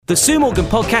The Sue Morgan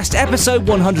Podcast, episode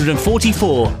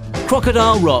 144,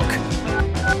 Crocodile Rock.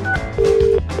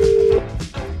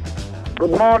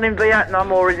 Good morning,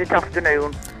 Vietnam, or is it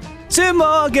afternoon? Sue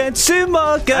Morgan, Sue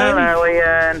Morgan. Hello,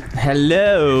 Ian.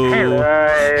 Hello.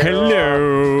 Hello.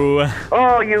 Hello.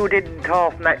 Oh, you didn't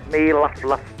half make me laugh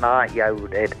last night, you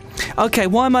did. Okay,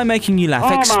 why am I making you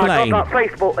laugh? Explain. Oh my God, that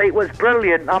Facebook, it was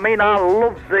brilliant. I mean, I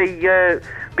love the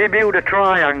Bermuda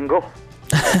Triangle.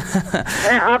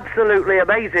 Absolutely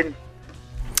amazing.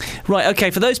 Right,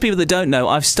 okay, for those people that don't know,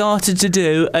 I've started to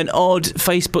do an odd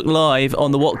Facebook Live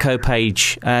on the Watko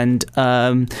page and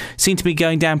seem to be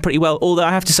going down pretty well, although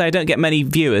I have to say I don't get many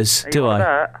viewers, do I?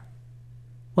 That?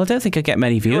 Well, I don't think I get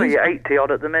many viewers. You're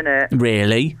 80-odd at the minute.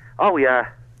 Really? Oh, yeah.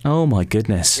 Oh, my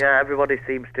goodness. Yeah, everybody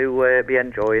seems to be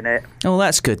enjoying it. Oh,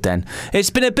 that's good then. It's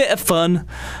been a bit of fun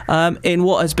in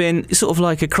what has been sort of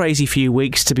like a crazy few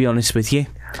weeks, to be honest with you.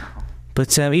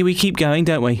 But we keep going,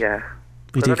 don't we? Yeah.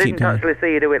 We do I keep didn't going. actually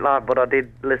see you do it live, but I did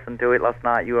listen to it last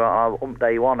night. You were on Ump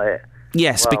Day One it.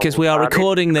 Yes, Well, because we are I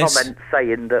recording did this. Comment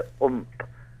saying that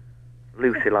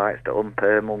Lucy likes to ump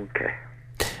her monkey.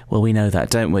 Well, we know that,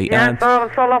 don't we? Yeah, so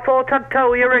I thought I'd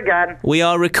tell you again. We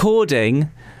are recording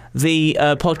the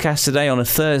podcast today on a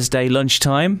Thursday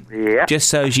lunchtime. Yeah. Just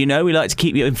so as you know, we like to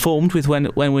keep you informed with when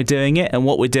we're doing it and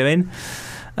what we're doing.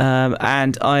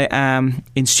 And I am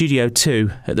in Studio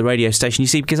 2 at the radio station, you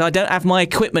see, because I don't have my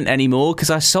equipment anymore because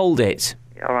I sold it.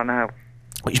 Yeah, I know.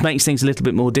 Which makes things a little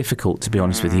bit more difficult, to be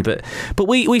honest with you. But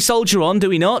we soldier on, do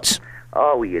we not?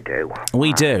 Oh, you do.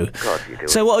 We do. God, you do.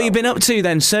 So what have you been up to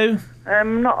then, Sue?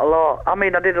 Not a lot. I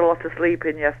mean, I did a lot of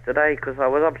sleeping yesterday because I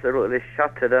was absolutely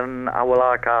shattered and I was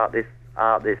like out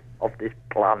of this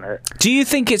planet. Do you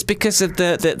think it's because of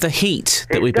the heat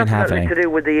that we've been having? It's definitely to do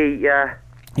with the heat, yeah.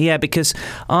 Yeah, because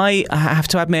I have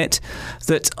to admit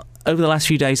that over the last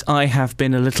few days I have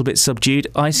been a little bit subdued.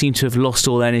 I seem to have lost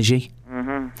all energy.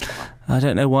 I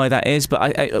don't know why that is,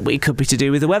 but it could be to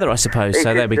do with the weather, I suppose.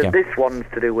 So there we go. This one's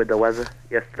to do with the weather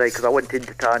yesterday because I went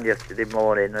into town yesterday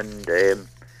morning and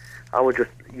I was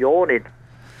just yawning.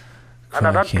 And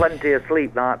I'd had plenty of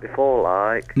sleep night before,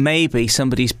 like. Maybe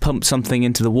somebody's pumped something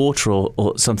into the water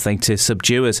or something to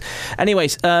subdue us.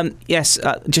 Anyways, yes,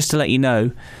 just to let you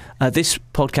know, this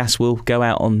podcast will go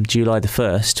out on July the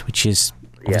 1st, which is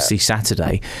obviously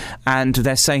Saturday. And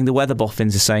they're saying, the weather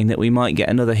boffins are saying that we might get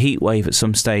another heat wave at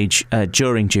some stage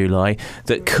during July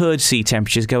that could see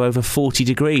temperatures go over 40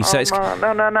 degrees. Oh, so it's,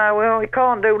 no, well, we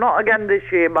can't do, not again this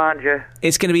year, mind you.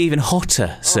 It's going to be even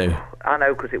hotter, Sue. I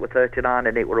know, because it was 39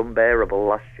 and it were unbearable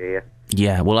last year.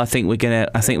 Yeah, well, I think we're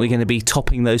gonna be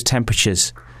topping those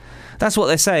temperatures. That's what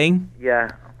they're saying.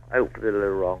 Yeah, hopefully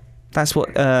they're wrong. That's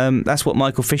what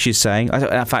Michael Fisher's saying.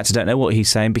 In fact, I don't know what he's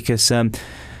saying because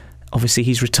obviously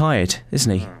he's retired,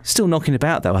 isn't he? Still knocking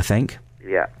about though, I think.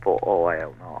 Yeah, but I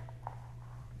hope not.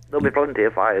 There'll be plenty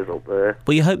of fires up there.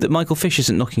 Well, you hope that Michael Fish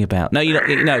isn't knocking about. No, you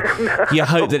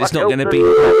hope that it's not going to be.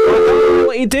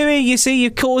 What are you doing? You see,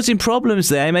 you're causing problems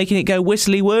there, making it go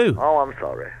whistly woo. Oh, I'm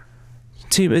sorry.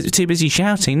 Too busy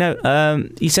shouting. No,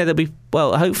 you said there'll be.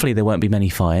 Well, hopefully there won't be many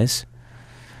fires.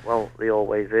 Well, there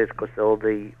always is, because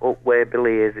up where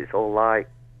Billy is, it's all like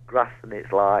grass and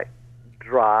it's like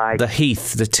dry. The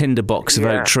heath, the tinderbox of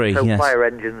Oak Tree. So yes. fire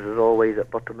engines was always at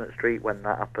Buttermont Street when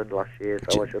that happened last year,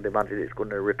 so I should imagine it's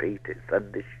going to repeat itself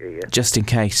this year. Just in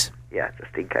case. Yeah,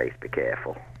 just in case, be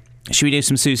careful. Should we do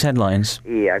some Sue's headlines?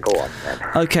 Yeah, go on then.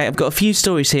 Okay, I've got a few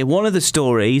stories here. One of the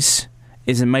stories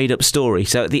is a made-up story.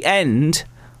 So at the end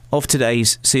of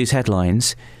today's Sue's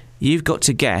headlines, you've got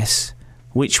to guess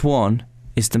which one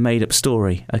is the made-up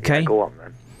story, okay? Yeah, go on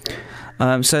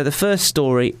then. So the first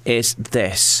story is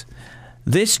this.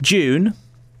 This June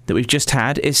that we've just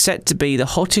had is set to be the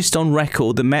hottest on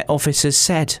record, the Met Office has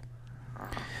said.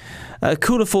 A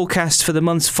cooler forecast for the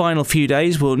month's final few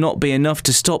days will not be enough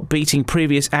to stop beating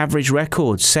previous average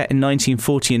records set in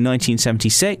 1940 and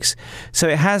 1976. So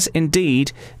it has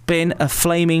indeed been a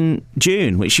flaming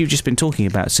June, which you've just been talking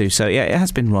about, Sue. So yeah, it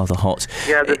has been rather hot.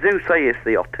 Yeah, they do say it's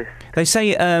the hottest. They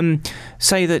say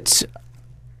that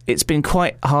it's been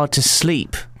quite hard to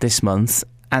sleep this month,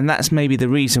 and that's maybe the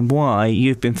reason why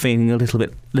you've been feeling a little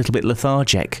bit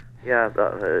lethargic. Yeah,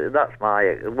 that's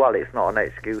my. Well, it's not an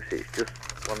excuse. It's just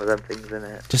one of them things, isn't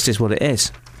it? Just is what it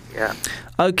is. Yeah.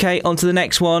 Okay, on to the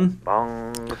next one.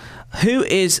 Bong. Who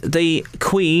is the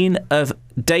queen of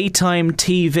daytime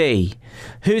TV?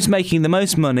 Who's making the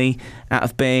most money out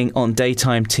of being on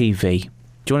daytime TV? Do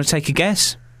you want to take a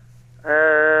guess?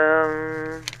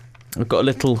 I've got a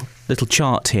little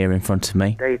chart here in front of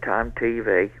me. Daytime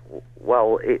TV.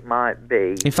 Well, it might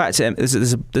be. In fact, there's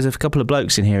a couple of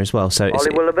blokes in here as well. So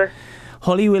Holly Willoughby?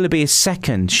 Holly Willoughby is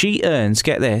second. She earns,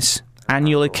 get this,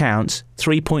 annual accounts,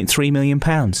 £3.3 million.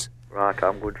 Right,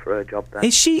 I'm good for her job then.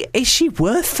 Is she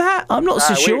worth that? I'm not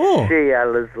so sure. She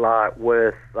Ella's like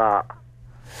worth that.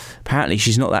 Apparently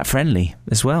she's not that friendly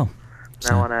as well.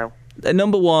 No, I know.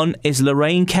 Number 1 is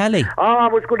Lorraine Kelly. Oh, I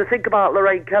was going to think about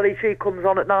Lorraine Kelly. She comes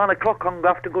on at 9 o'clock on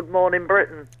after Good Morning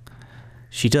Britain.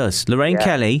 She does. Lorraine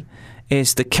Kelly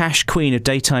is the cash queen of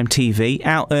daytime TV,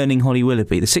 out-earning Holly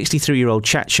Willoughby. The 63-year-old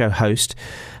chat show host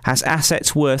has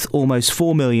assets worth almost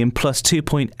 $4 million plus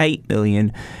 $2.8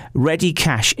 million ready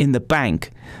cash in the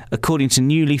bank, according to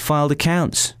newly filed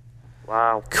accounts.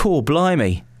 Wow. Cool,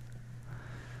 blimey.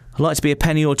 I'd like to be a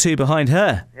penny or two behind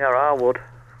her. Yeah, I would.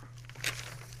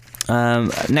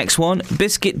 Next one,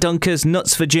 Biscuit Dunkers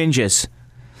Nuts for Gingers.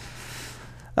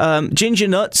 Ginger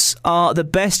nuts are the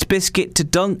best biscuit to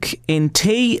dunk in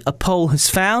tea, a poll has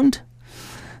found.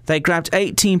 They grabbed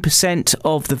 18%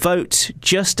 of the vote,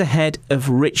 just ahead of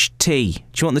rich tea.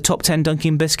 Do you want the top 10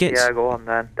 dunking biscuits? Yeah, go on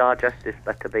then. Digestives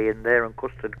better be in there, and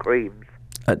custard creams.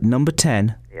 At number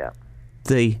 10,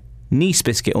 the Nice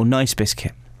biscuit or Nice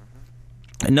biscuit.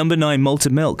 At number 9,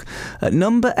 malted milk. At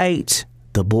number 8,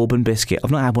 the bourbon biscuit.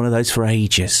 I've not had one of those for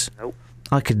ages. Nope.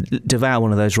 I could devour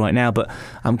one of those right now, but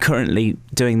I'm currently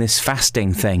doing this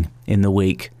fasting thing in the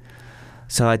week.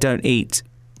 So I don't eat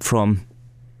from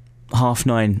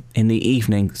 9:30 in the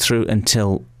evening through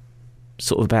until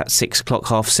sort of about 6 o'clock,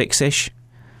 6:30ish.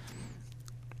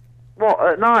 What,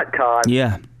 at night time?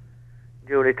 Yeah.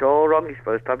 Doing it all wrong. You're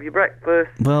supposed to have your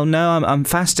breakfast. Well, no, I'm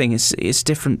fasting. It's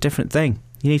different thing.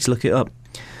 You need to look it up.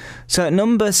 So at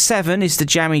number 7 is the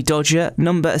Jammy Dodger.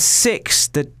 Number 6,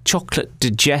 the Chocolate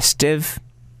Digestive.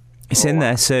 It's in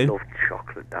there, Sue. I love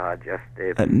chocolate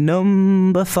digestive. At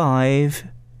number 5,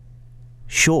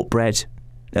 Shortbread.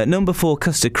 At number 4,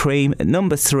 Custard Cream. At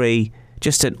number 3,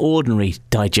 just an ordinary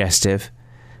digestive.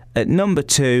 At number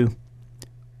 2,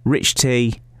 Rich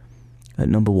Tea. At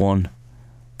number 1,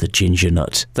 the Ginger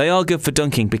Nut. They are good for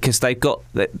dunking because they're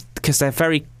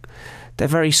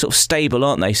very sort of stable,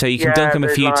 aren't they? So you can dunk them a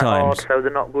few times. Hard, so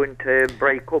they're not going to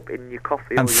break up in your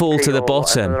coffee and fall to the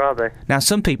bottom. Whatever, now,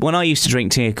 some people, when I used to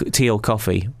drink tea or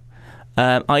coffee,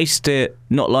 I used to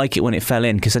not like it when it fell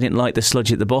in because I didn't like the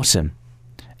sludge at the bottom.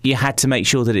 You had to make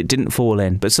sure that it didn't fall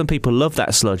in. But some people love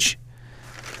that sludge.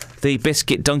 The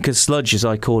biscuit dunker's sludge, as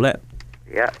I call it.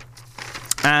 Yeah.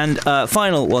 And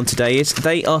final one today is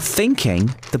they are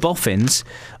thinking, the boffins,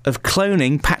 of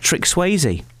cloning Patrick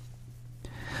Swayze.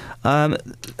 A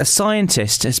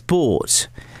scientist has bought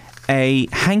a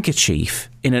handkerchief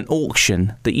in an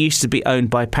auction that used to be owned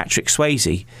by Patrick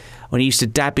Swayze when he used to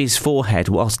dab his forehead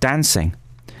whilst dancing.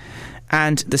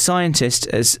 And the scientist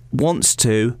wants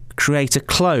to create a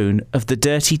clone of the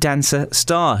Dirty Dancer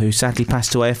star who sadly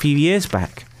passed away a few years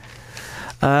back.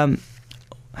 How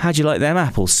do you like them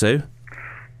apples, Sue?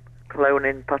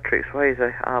 Cloning Patrick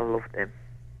Swayze. I loved him.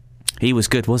 He was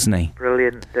good, wasn't he?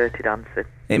 Brilliant, Dirty Dancing.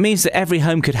 It means that every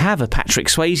home could have a Patrick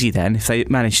Swayze then, if they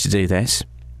managed to do this.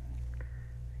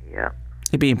 Yeah.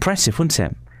 It'd be impressive, wouldn't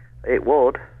it? It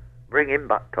would. Bring him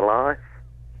back to life.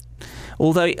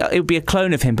 Although it would be a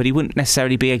clone of him, but he wouldn't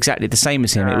necessarily be exactly the same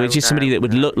as him. It was just somebody that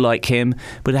would look like him,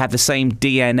 would have the same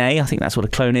DNA. I think that's what a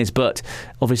clone is. But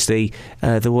obviously,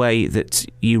 the way that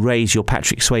you raise your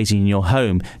Patrick Swayze in your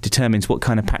home determines what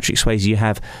kind of Patrick Swayze you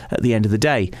have at the end of the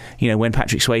day. You know, when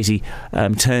Patrick Swayze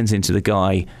turns into the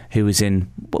guy who was in...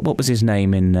 What was his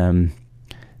name in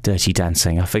Dirty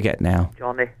Dancing? I forget now.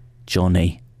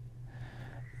 Johnny.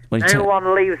 No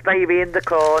one leaves baby in the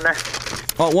corner.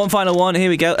 Oh, one final one. Here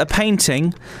we go. A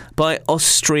painting by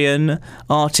Austrian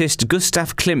artist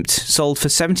Gustav Klimt sold for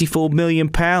 £74 million.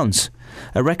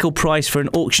 A record price for an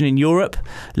auction in Europe.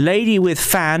 Lady with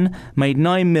Fan made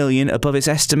 $9 million above its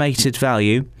estimated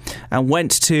value and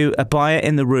went to a buyer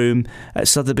in the room at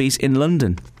Sotheby's in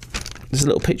London. There's a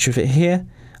little picture of it here.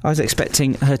 I was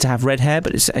expecting her to have red hair,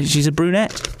 but she's a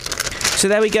brunette. So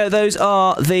there we go. Those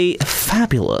are the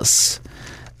fabulous...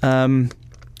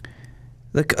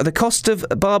 The cost of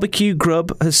barbecue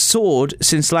grub has soared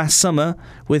since last summer,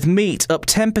 with meat up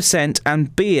 10%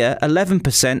 and beer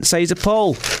 11%, says a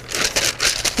poll.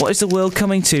 What is the world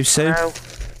coming to, Sue? Well,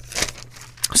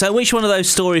 so which one of those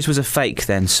stories was a fake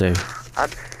then, Sue?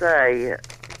 I'd say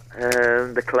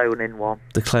the cloning one.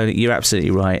 The cloning, you're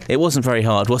absolutely right. It wasn't very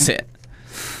hard, was it?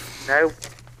 No.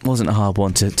 Wasn't a hard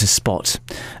one to spot.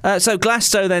 So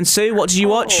Glasto then, Sue, what did you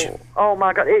watch? Oh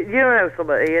my God, you know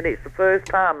something, Ian, it's the first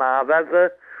time I've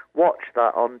ever watched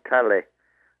that on telly,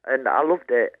 and I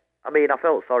loved it. I mean, I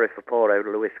felt sorry for poor old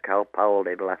Lewis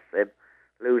Capaldi, bless him,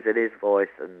 losing his voice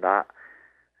and that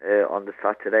on the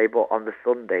Saturday, but on the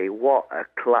Sunday, what a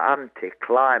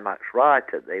anti-climax right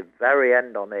at the very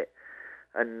end on it.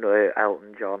 And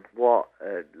Elton John, what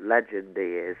a legend he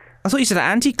is. I thought you said an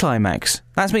anticlimax.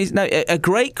 That means no, a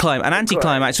great climax. An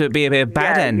anticlimax would be a bit of a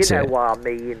bad end to you know it. what I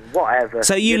mean. Whatever.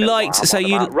 So you liked,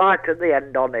 right at the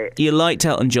end on it. You liked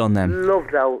Elton John then?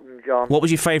 Loved Elton John. What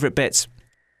was your favourite bits?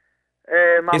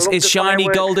 I Is loved the shiny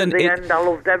fireworks golden? At the end, I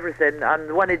loved everything.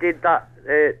 And when he did that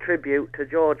tribute to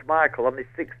George Michael on his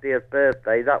 60th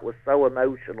birthday, that was so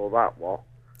emotional. That was.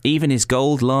 Even his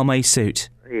gold lame suit.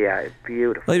 Yeah, it's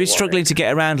beautiful. Well, he was struggling to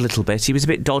get around a little bit. He was a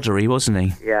bit doddery, wasn't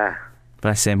he? Yeah.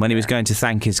 Bless him. When he was going to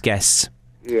thank his guests.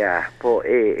 Yeah, but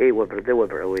they were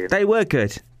brilliant. They were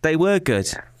good.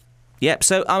 Yeah. Yep.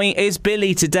 So, I mean, is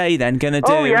Billy today then going to do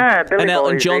Billy an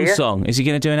Elton Boy's John here. song? Is he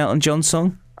going to do an Elton John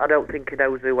song? I don't think he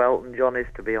knows who Elton John is,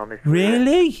 to be honest.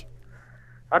 Really?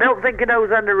 I don't think he knows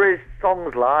any of his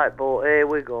songs like, but here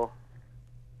we go.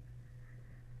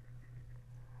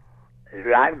 It's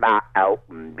right about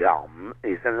Elton John.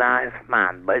 He's a nice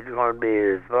man, but it's going to be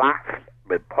his last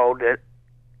reported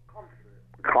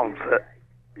concert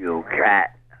you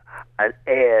get. And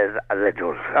here's a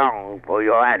little song for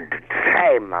your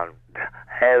entertainment.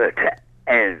 Here it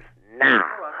is now.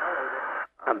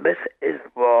 And this is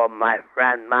for my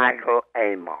friend Michael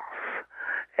Amos.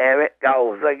 Here it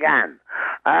goes again.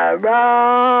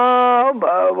 Around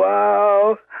the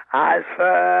world I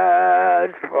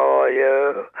searched for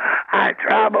you. I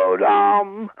traveled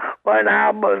on when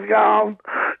I was gone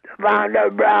to find a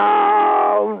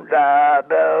brown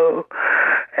blue.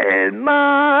 It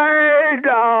might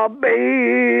not be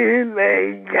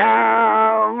the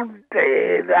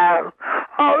county down,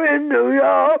 or in New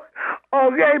York,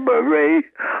 or Gamebury,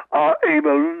 or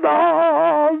even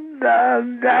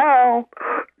London down.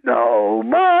 No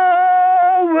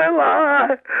more will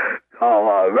I go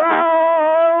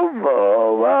around the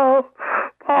world,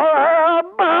 for I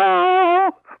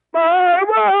found my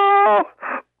world.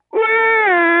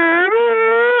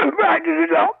 I just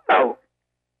don't know.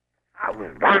 I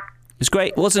was back. It's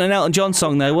great. It wasn't an Elton John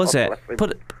song, though, was it?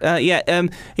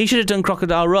 He should have done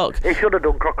Crocodile Rock. He should have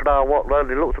done Crocodile Rock. Well,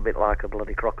 he looks a bit like a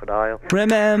bloody crocodile.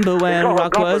 Remember when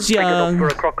Rock was Big enough young? for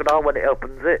a crocodile when it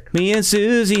opens it. Me and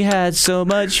Susie had so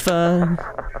much fun.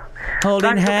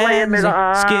 Holding Thanks for playing me hands,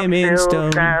 that skimming I'm still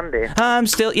stone. standing. I'm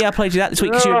still... Yeah, I played you that this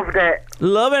week. 'Cause Loved it.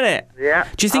 Loving it. Yeah.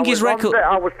 Do you think his record...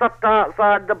 I was sat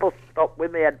outside the bus stop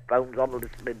with my headphones on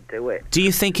listening to it. Do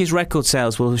you think his record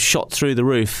sales will have shot through the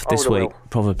roof this they week? will.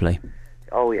 Probably.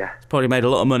 Oh, yeah. Probably made a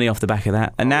lot of money off the back of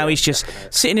that. And now he's just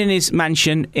sitting in his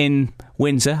mansion in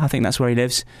Windsor, I think that's where he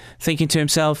lives, thinking to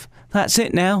himself, that's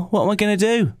it now, what am I going to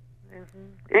do?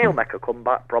 He'll make a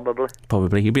comeback, probably.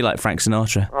 Probably. He'd be like Frank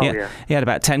Sinatra. Oh, yeah. He had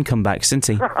about 10 comebacks, didn't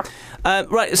he?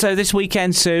 Right, so this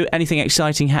weekend, Sue, anything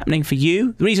exciting happening for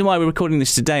you? The reason why we're recording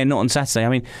this today and not on Saturday, I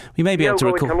mean, we may be able to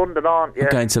record... You're going to London, aren't you? I'm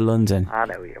going to London. I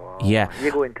know you are. Yeah.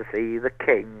 You're going to see the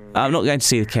King. I'm not going to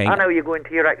see the King. I know you're going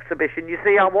to your exhibition. You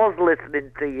see, I was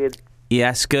listening to you.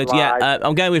 Yes, good. Live. Yeah,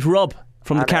 I'm going with Rob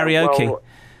from the karaoke. Well,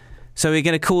 so we're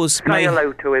going to cause... say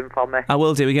hello to him for me. I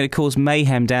will do. We're going to cause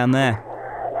mayhem down there.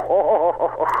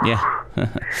 Yeah.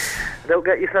 Don't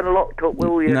get yourself locked up,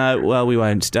 will you? No, well, we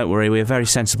won't. Don't worry. We're very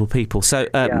sensible people. So,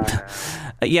 we're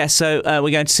going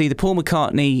to see the Paul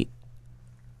McCartney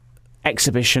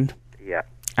exhibition. Yeah.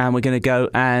 And we're going to go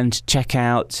and check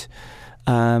out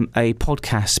a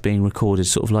podcast being recorded,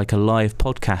 sort of like a live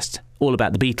podcast, all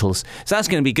about the Beatles. So that's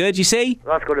going to be good, you see?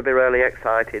 That's going to be really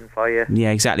exciting for you.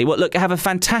 Yeah, exactly. Well, look, have a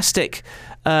fantastic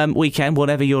weekend,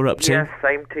 whatever you're up to. Yes,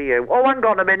 same to you. Oh, hang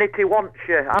on a minute, he wants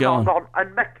you. Go on.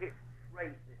 And make it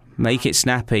crazy. Make it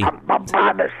snappy.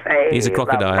 He's a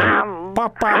crocodile.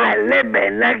 I live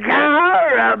in the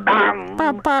caravan.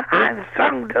 I'm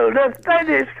sung to the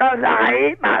finish cause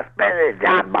I eat my spinach.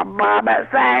 I'm a mama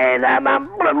saying I'm a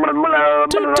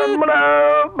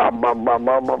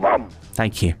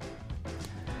Thank you.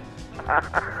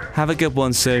 Have a good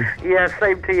one, Sue. Yeah,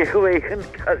 same to you, Ian.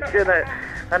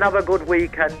 And have a good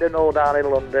weekend and all down in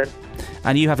London.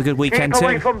 And you have a good weekend Keep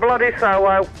away too. from bloody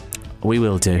Soho. We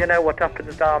will do. You know what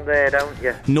happens down there, don't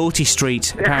you? Naughty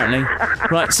Street, apparently.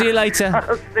 Right, see you later.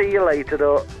 I'll see you later,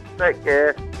 though. Take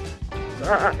care.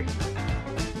 Bye.